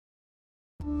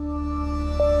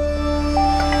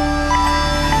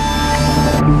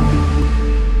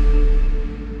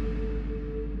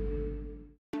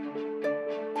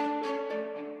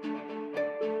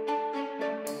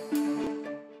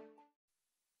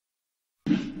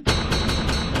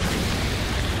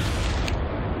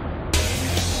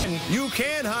You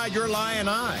can hide your lying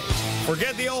eyes.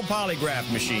 Forget the old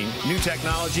polygraph machine. New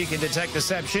technology can detect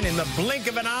deception in the blink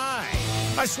of an eye.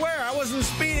 I swear, I wasn't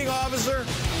speeding, officer.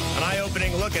 An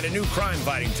eye-opening look at a new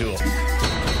crime-fighting tool.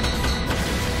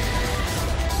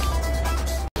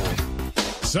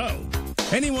 So,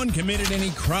 anyone committed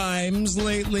any crimes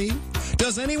lately?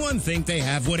 Does anyone think they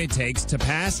have what it takes to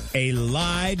pass a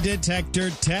lie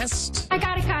detector test? I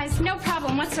got it, guys. No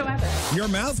problem whatsoever. Your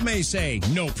mouth may say,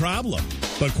 no problem.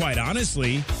 But quite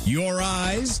honestly, your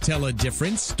eyes tell a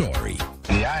different story.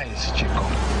 The eyes, Chico.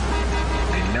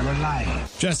 They never lie.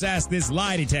 Just ask this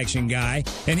lie detection guy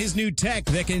and his new tech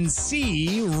that can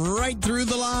see right through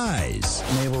the lies.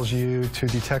 Enables you to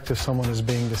detect if someone is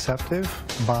being deceptive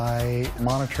by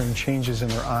monitoring changes in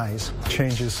their eyes.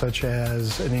 Changes such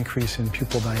as an increase in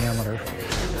pupil diameter,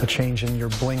 a change in your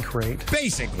blink rate.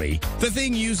 Basically, the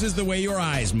thing uses the way your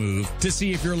eyes move to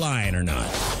see if you're lying or not.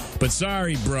 But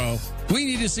sorry, bro, we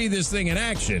need to see this thing in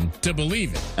action to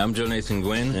believe it. I'm Joe Nathan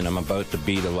Gwynn, and I'm about to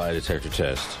beat a lie detector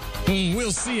test.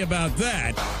 We'll see about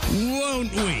that,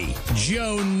 won't we,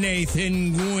 Joe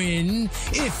Nathan Gwynn,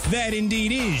 if that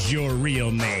indeed is your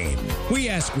real name. We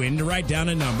asked Gwynn to write down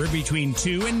a number between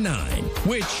 2 and 9,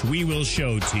 which we will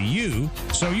show to you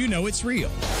so you know it's real.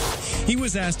 He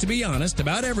was asked to be honest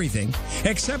about everything,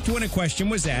 except when a question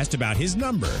was asked about his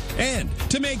number. And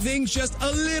to make things just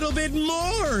a little bit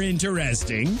more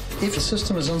interesting... If the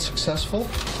system is unsuccessful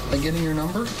at getting your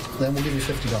number, then we'll give you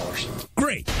 $50.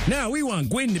 Great. Now we want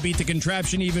Gwynn to beat the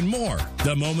contraption even more.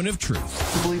 The moment of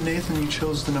truth. I believe, Nathan, you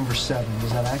chose the number 7.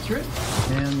 Is that accurate?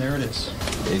 And there it is.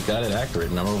 It got it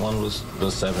accurate. Number 1 was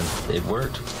 7. It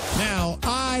worked. Now,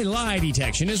 eye lie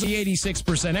detection is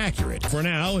 86% accurate. For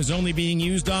now, is only being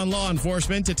used on law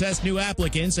enforcement to test new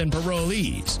applicants and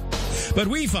parolees. But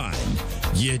we find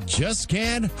you just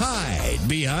can't hide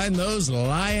behind those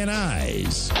lying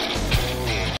eyes.